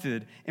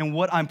reflected in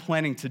what I'm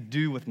planning to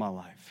do with my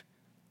life?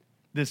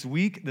 This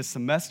week, this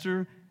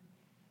semester,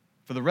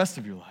 for the rest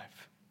of your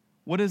life.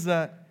 What is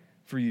that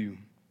for you?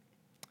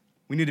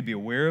 We need to be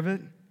aware of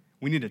it.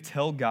 We need to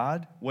tell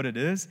God what it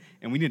is,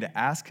 and we need to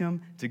ask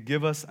Him to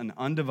give us an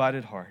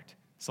undivided heart.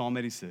 Psalm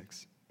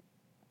 86.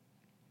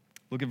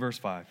 Look at verse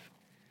 5.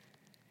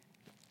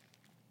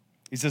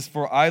 He says,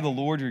 "For I, the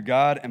Lord your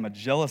God, am a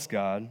jealous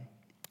God,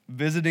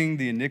 visiting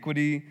the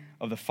iniquity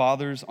of the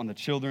fathers on the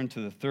children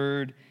to the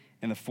third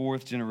and the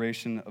fourth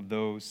generation of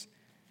those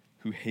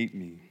who hate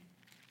me."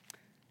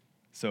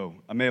 So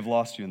I may have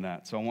lost you in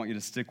that, so I want you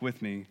to stick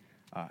with me.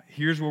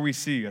 Here's where we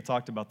see, I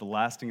talked about the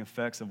lasting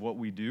effects of what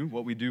we do.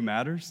 What we do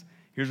matters.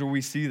 Here's where we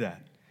see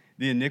that.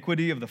 The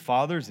iniquity of the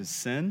fathers is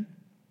sin.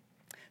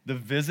 The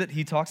visit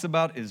he talks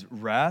about is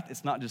wrath.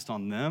 It's not just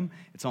on them,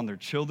 it's on their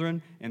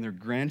children and their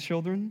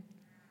grandchildren.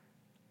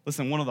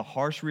 Listen, one of the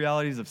harsh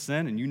realities of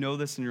sin, and you know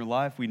this in your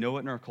life, we know it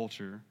in our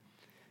culture,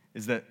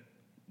 is that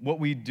what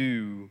we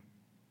do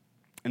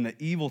and the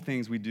evil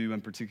things we do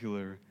in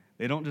particular,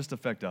 they don't just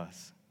affect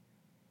us.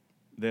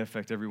 They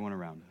affect everyone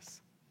around us.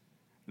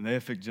 And they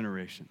affect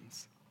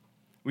generations.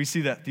 We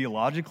see that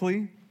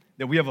theologically,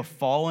 that we have a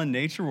fallen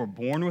nature. We're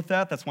born with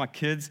that. That's why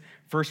kids'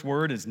 first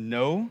word is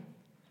no.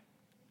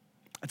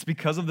 It's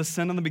because of the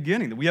sin in the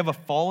beginning, that we have a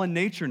fallen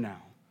nature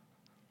now.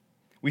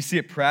 We see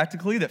it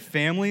practically, that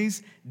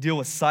families deal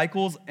with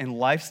cycles and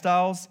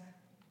lifestyles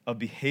of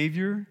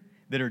behavior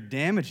that are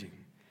damaging.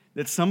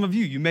 That some of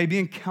you may be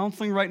in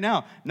counseling right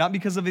now, not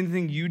because of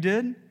anything you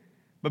did,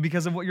 but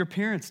because of what your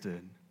parents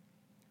did.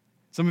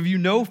 Some of you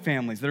know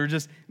families that are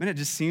just, man, it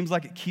just seems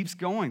like it keeps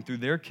going through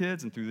their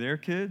kids and through their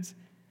kids.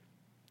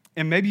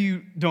 And maybe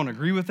you don't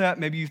agree with that.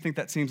 Maybe you think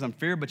that seems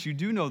unfair, but you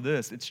do know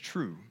this. It's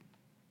true.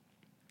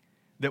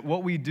 That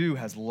what we do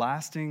has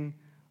lasting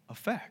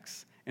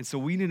effects. And so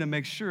we need to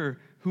make sure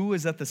who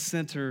is at the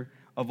center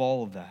of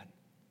all of that.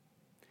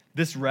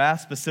 This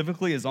wrath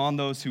specifically is on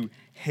those who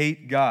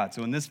hate God.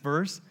 So in this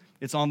verse,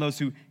 it's on those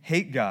who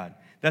hate God.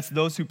 That's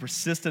those who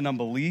persist in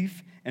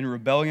unbelief and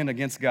rebellion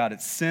against God.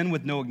 It's sin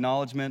with no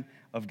acknowledgement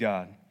of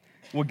God.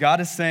 What God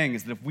is saying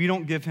is that if we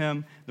don't give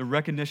him the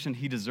recognition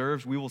he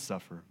deserves, we will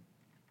suffer.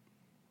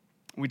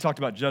 We talked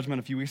about judgment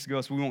a few weeks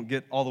ago, so we won't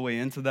get all the way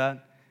into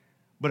that.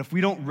 But if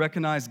we don't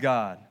recognize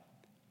God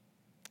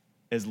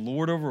as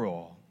Lord over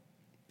all,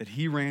 that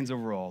he reigns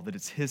over all, that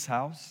it's his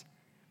house,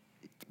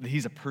 that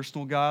he's a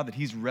personal God, that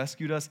he's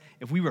rescued us,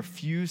 if we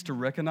refuse to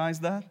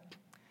recognize that,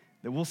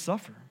 then we'll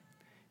suffer.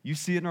 You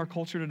see it in our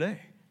culture today.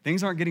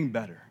 Things aren't getting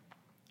better.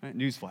 Right?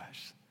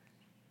 Newsflash.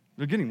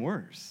 They're getting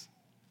worse.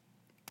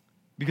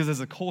 Because as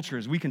a culture,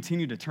 as we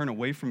continue to turn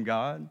away from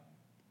God,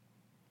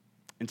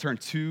 and turn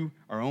to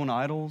our own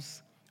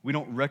idols, we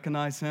don't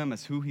recognize him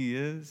as who he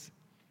is,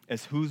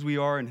 as whose we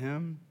are in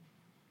him,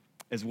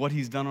 as what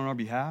he's done on our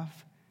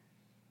behalf,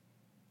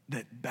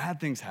 that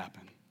bad things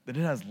happen, that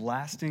it has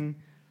lasting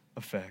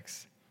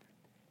effects.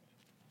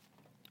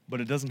 But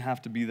it doesn't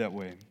have to be that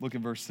way. Look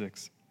at verse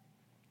 6.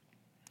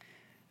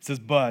 It says,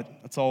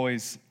 but, that's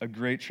always a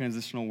great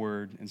transitional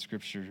word in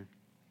Scripture.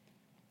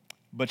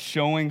 But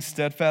showing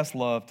steadfast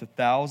love to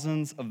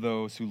thousands of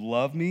those who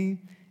love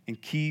me and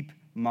keep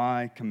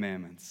my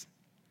commandments.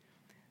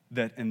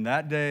 That in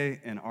that day,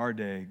 in our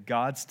day,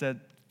 God's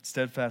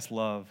steadfast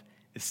love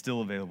is still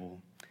available.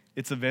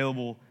 It's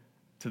available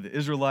to the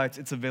Israelites.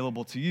 It's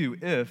available to you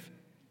if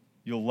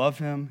you'll love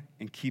him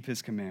and keep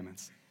his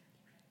commandments.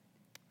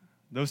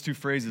 Those two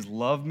phrases,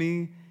 love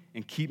me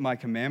and keep my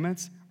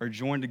commandments, are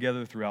joined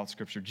together throughout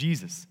Scripture.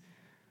 Jesus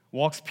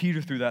walks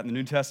Peter through that in the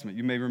New Testament.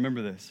 You may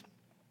remember this.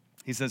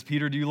 He says,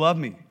 Peter, do you love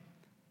me?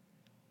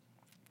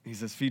 He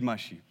says, feed my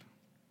sheep.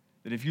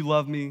 That if you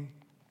love me,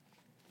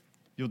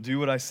 you'll do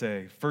what I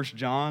say. 1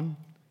 John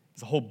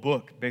is a whole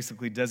book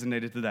basically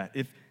designated to that.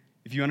 If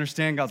you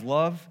understand God's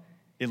love,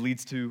 it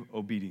leads to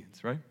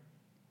obedience, right?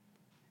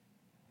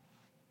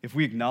 If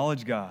we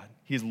acknowledge God,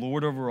 he is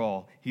Lord over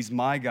all, he's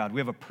my God,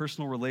 we have a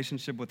personal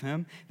relationship with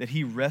him, that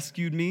he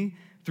rescued me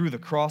through the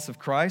cross of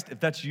Christ. If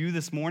that's you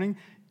this morning,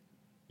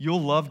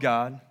 you'll love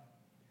God,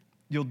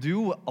 you'll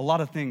do a lot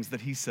of things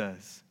that he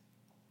says,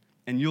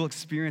 and you'll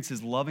experience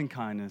his loving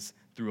kindness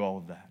through all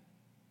of that.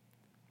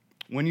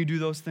 When you do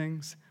those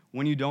things,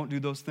 when you don't do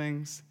those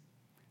things,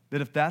 that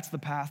if that's the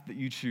path that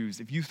you choose,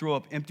 if you throw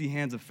up empty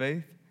hands of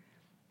faith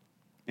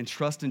and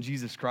trust in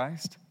Jesus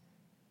Christ,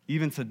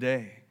 even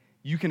today,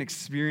 you can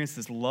experience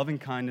this loving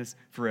kindness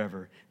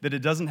forever. That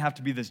it doesn't have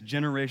to be this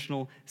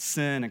generational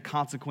sin and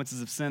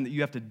consequences of sin that you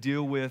have to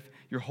deal with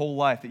your whole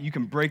life, that you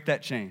can break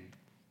that chain.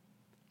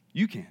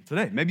 You can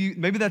today.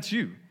 Maybe that's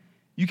you.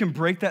 You can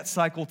break that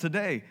cycle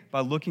today by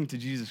looking to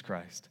Jesus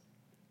Christ,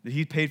 that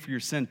he paid for your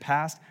sin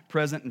past,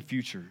 present, and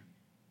future.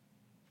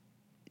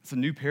 It's a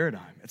new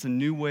paradigm. It's a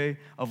new way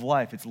of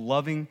life. It's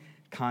loving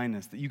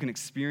kindness, that you can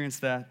experience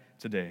that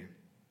today.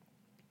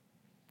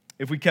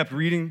 If we kept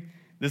reading,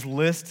 this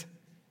list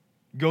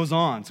goes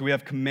on. So we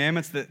have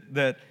commandments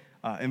that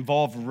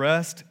involve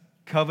rest,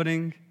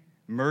 coveting,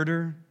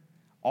 murder,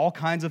 all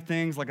kinds of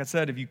things. Like I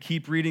said, if you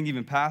keep reading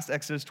even past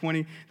Exodus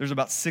 20, there's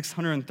about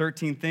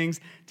 613 things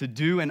to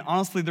do, and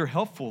honestly, they're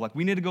helpful. Like,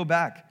 we need to go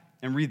back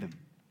and read them.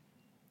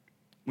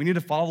 We need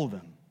to follow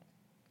them.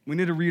 We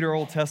need to read our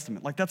Old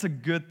Testament. Like, that's a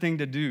good thing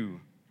to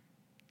do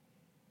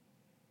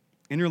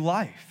in your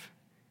life.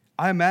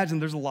 I imagine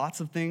there's lots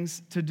of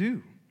things to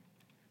do.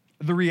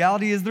 The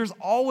reality is there's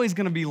always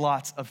going to be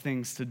lots of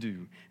things to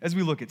do. As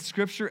we look at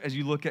Scripture, as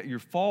you look at your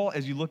fall,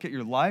 as you look at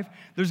your life,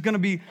 there's going to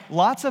be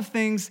lots of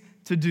things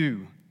to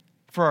do.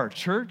 For our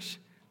church,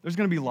 there's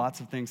going to be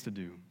lots of things to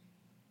do.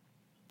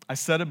 I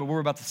said it, but we're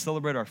about to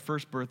celebrate our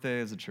first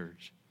birthday as a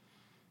church.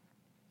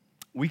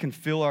 We can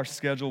fill our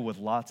schedule with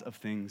lots of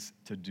things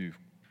to do.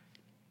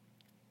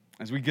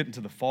 As we get into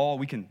the fall,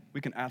 we can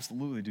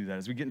absolutely do that.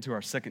 As we get into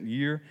our second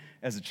year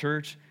as a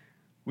church,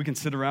 we can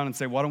sit around and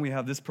say, why don't we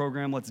have this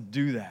program? Let's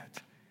do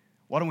that.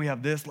 Why don't we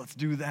have this? Let's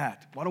do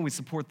that. Why don't we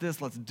support this?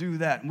 Let's do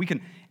that. And we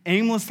can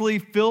aimlessly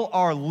fill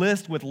our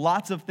list with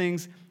lots of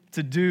things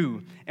to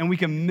do, and we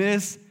can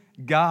miss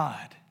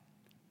God,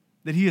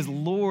 that he is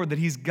Lord, that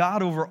he's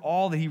God over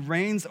all, that he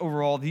reigns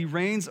over all, that he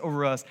reigns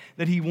over us,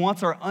 that he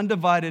wants our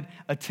undivided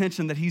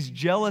attention, that he's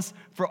jealous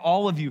for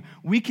all of you.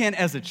 We can,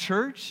 as a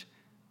church,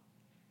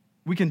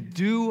 we can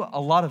do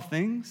a lot of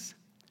things,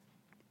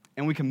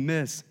 and we can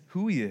miss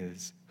who he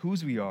is,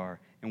 whose we are,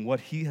 and what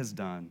he has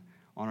done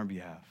on our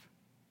behalf.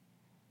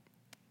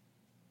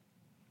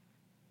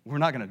 We're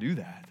not going to do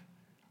that.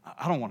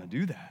 I don't want to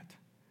do that.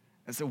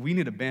 And so we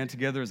need to band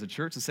together as a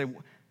church and say,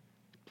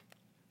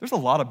 there's a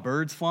lot of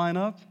birds flying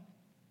up.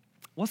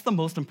 What's the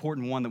most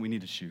important one that we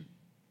need to shoot?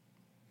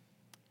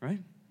 Right?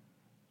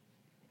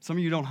 Some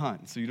of you don't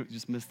hunt, so you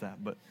just missed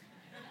that. But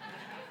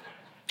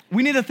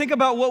we need to think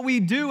about what we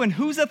do and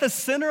who's at the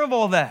center of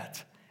all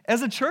that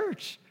as a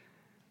church.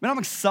 Man, I'm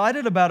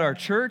excited about our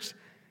church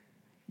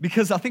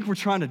because I think we're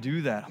trying to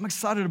do that. I'm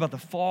excited about the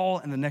fall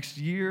and the next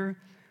year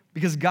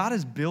because God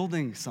is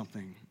building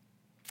something.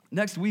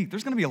 Next week,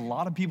 there's going to be a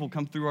lot of people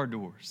come through our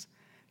doors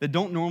that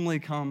don't normally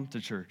come to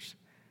church.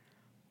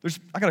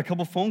 I got a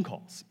couple phone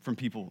calls from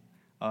people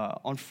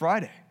on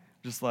Friday,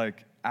 just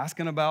like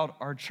asking about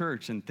our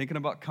church and thinking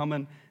about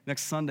coming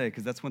next Sunday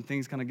because that's when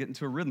things kind of get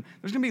into a rhythm.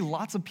 There's going to be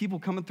lots of people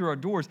coming through our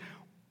doors.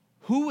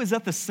 Who is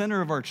at the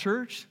center of our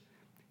church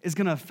is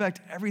going to affect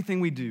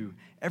everything we do,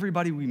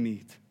 everybody we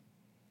meet,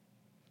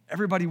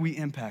 everybody we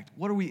impact.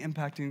 What are we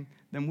impacting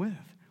them with?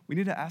 We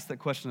need to ask that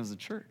question as a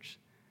church.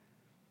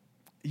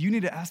 You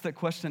need to ask that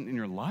question in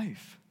your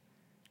life,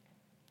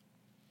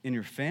 in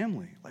your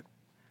family. Like,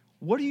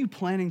 what are you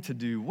planning to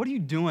do? What are you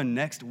doing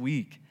next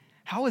week?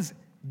 How is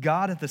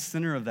God at the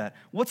center of that?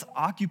 What's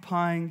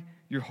occupying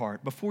your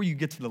heart? Before you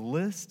get to the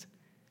list,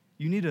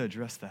 you need to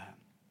address that.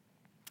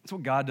 That's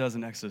what God does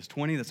in Exodus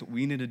 20. That's what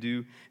we need to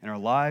do in our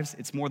lives.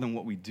 It's more than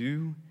what we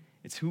do.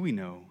 It's who we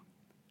know.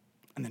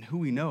 And then who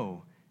we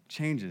know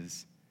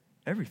changes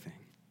everything.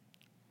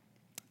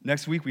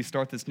 Next week, we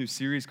start this new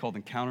series called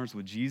Encounters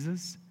with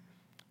Jesus.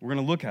 We're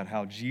going to look at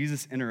how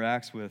Jesus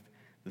interacts with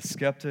the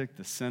skeptic,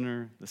 the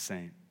sinner, the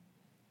saint.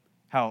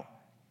 How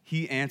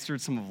he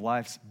answered some of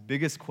life's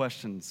biggest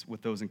questions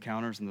with those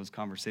encounters and those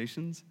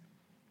conversations.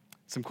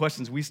 Some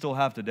questions we still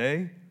have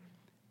today,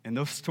 and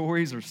those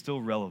stories are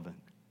still relevant.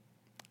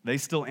 They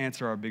still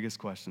answer our biggest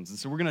questions. And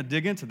so we're going to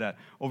dig into that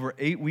over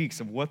 8 weeks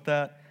of what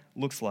that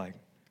looks like.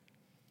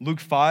 Luke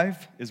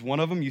 5 is one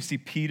of them. You see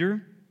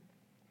Peter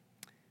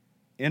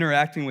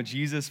interacting with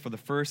Jesus for the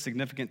first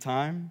significant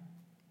time,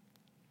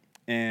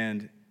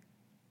 and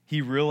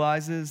he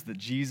realizes that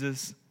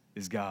Jesus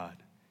is God.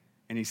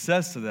 And he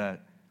says to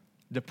that,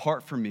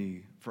 "Depart from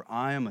me, for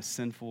I am a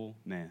sinful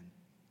man."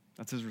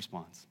 That's his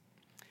response.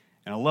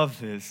 And I love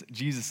this.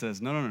 Jesus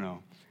says,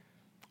 no.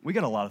 We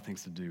got a lot of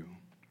things to do.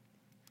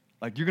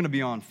 Like, you're going to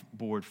be on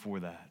board for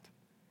that.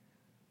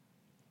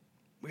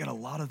 We got a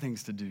lot of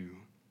things to do.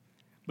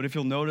 But if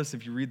you'll notice,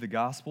 if you read the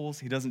Gospels,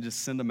 he doesn't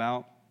just send them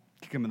out,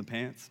 kick him in the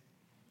pants,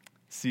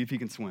 see if he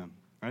can swim,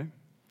 right?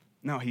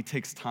 No, he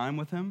takes time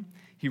with him.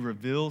 He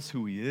reveals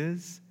who he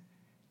is.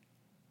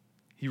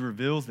 He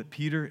reveals that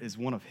Peter is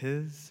one of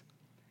his.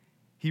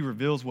 He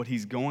reveals what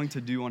he's going to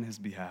do on his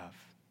behalf.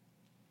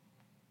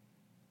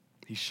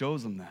 He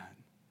shows them that.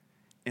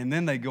 And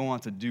then they go on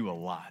to do a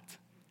lot.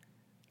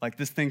 Like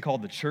this thing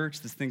called the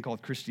church, this thing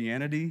called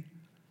Christianity,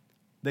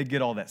 they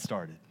get all that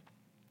started,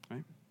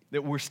 right?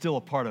 That we're still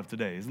a part of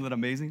today. Isn't that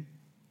amazing?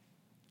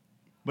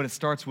 But it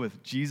starts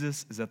with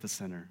Jesus is at the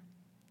center.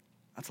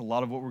 That's a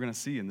lot of what we're going to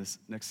see in this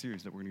next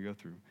series that we're going to go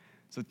through.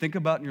 So think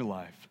about in your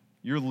life,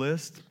 your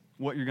list,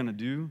 what you're going to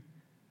do,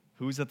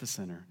 who's at the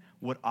center,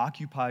 what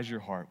occupies your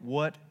heart.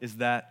 What is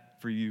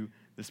that for you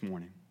this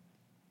morning?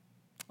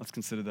 Let's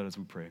consider that as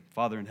we pray.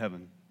 Father in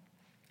heaven,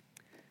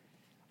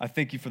 I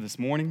thank you for this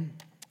morning.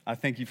 I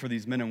thank you for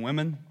these men and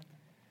women.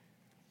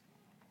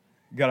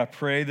 God, I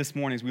pray this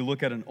morning as we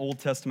look at an Old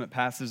Testament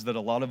passage that a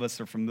lot of us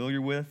are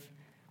familiar with,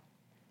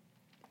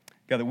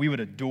 God, that we would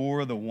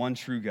adore the one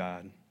true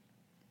God.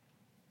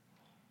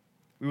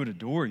 We would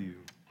adore you.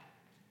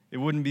 It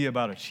wouldn't be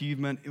about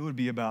achievement. It would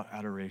be about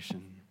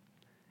adoration.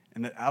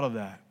 And that out of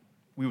that,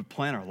 we would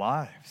plan our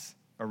lives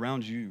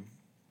around you.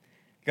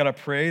 God, I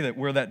pray that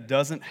where that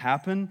doesn't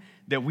happen,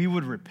 that we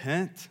would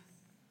repent.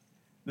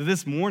 That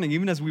this morning,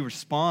 even as we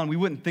respond, we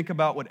wouldn't think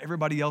about what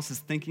everybody else is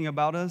thinking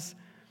about us.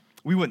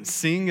 We wouldn't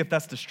sing if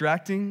that's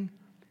distracting.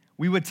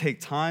 We would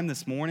take time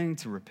this morning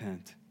to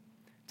repent,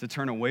 to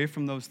turn away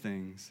from those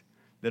things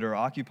that are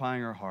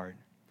occupying our heart,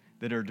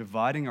 that are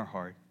dividing our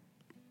heart.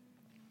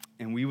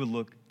 And we would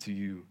look to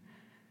you,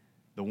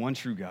 the one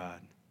true God,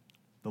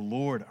 the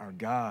Lord our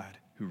God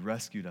who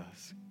rescued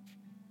us.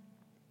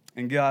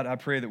 And God, I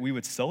pray that we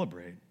would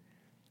celebrate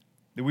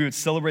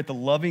the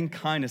loving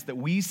kindness that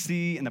we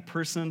see in the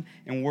person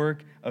and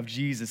work of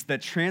Jesus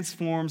that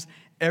transforms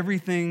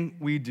everything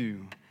we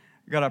do.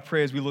 God, I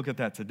pray as we look at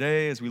that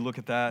today, as we look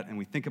at that and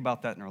we think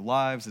about that in our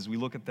lives, as we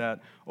look at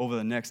that over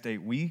the next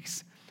 8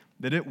 weeks,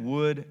 that it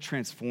would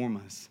transform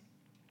us.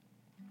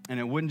 And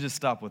it wouldn't just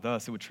stop with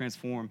us. It would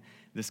transform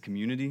this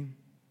community.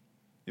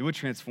 It would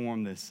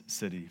transform this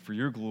city for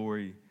your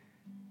glory,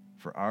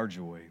 for our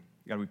joy.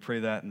 God, we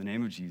pray that in the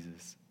name of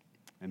Jesus.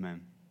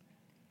 Amen.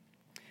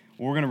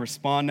 Well, we're going to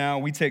respond now.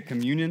 We take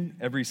communion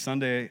every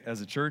Sunday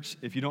as a church.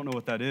 If you don't know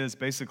what that is,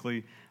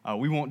 basically,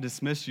 we won't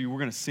dismiss you. We're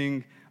going to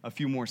sing a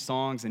few more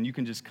songs, and you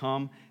can just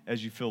come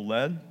as you feel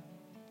led.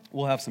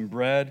 We'll have some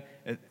bread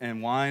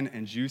and wine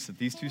and juice at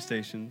these 2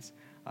 stations.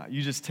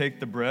 You just take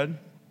the bread,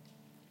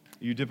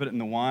 you dip it in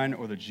the wine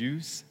or the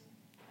juice.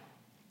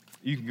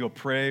 You can go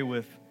pray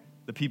with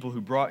the people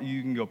who brought you.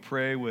 You can go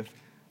pray with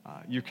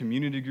your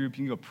community group.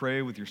 You can go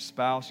pray with your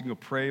spouse. You can go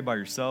pray by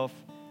yourself.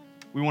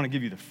 We want to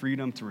give you the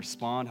freedom to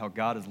respond how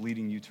God is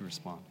leading you to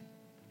respond.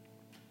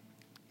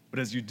 But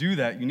as you do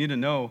that, you need to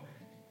know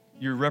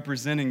you're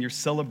representing, you're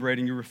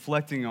celebrating, you're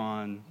reflecting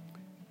on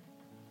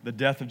the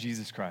death of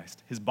Jesus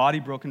Christ. His body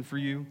broken for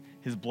you,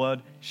 his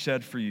blood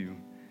shed for you.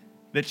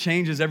 That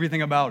changes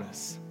everything about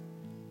us.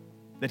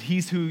 That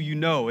he's who you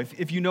know.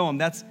 If you know him,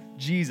 that's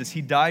Jesus.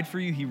 He died for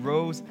you. He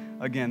rose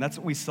again. That's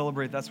what we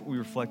celebrate. That's what we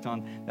reflect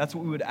on. That's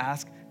what we would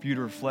ask for you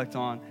to reflect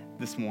on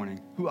this morning.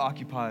 Who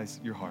occupies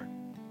your heart?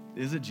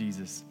 Is it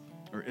Jesus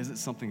or is it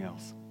something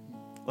else?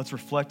 Let's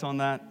reflect on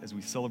that as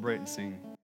we celebrate and sing.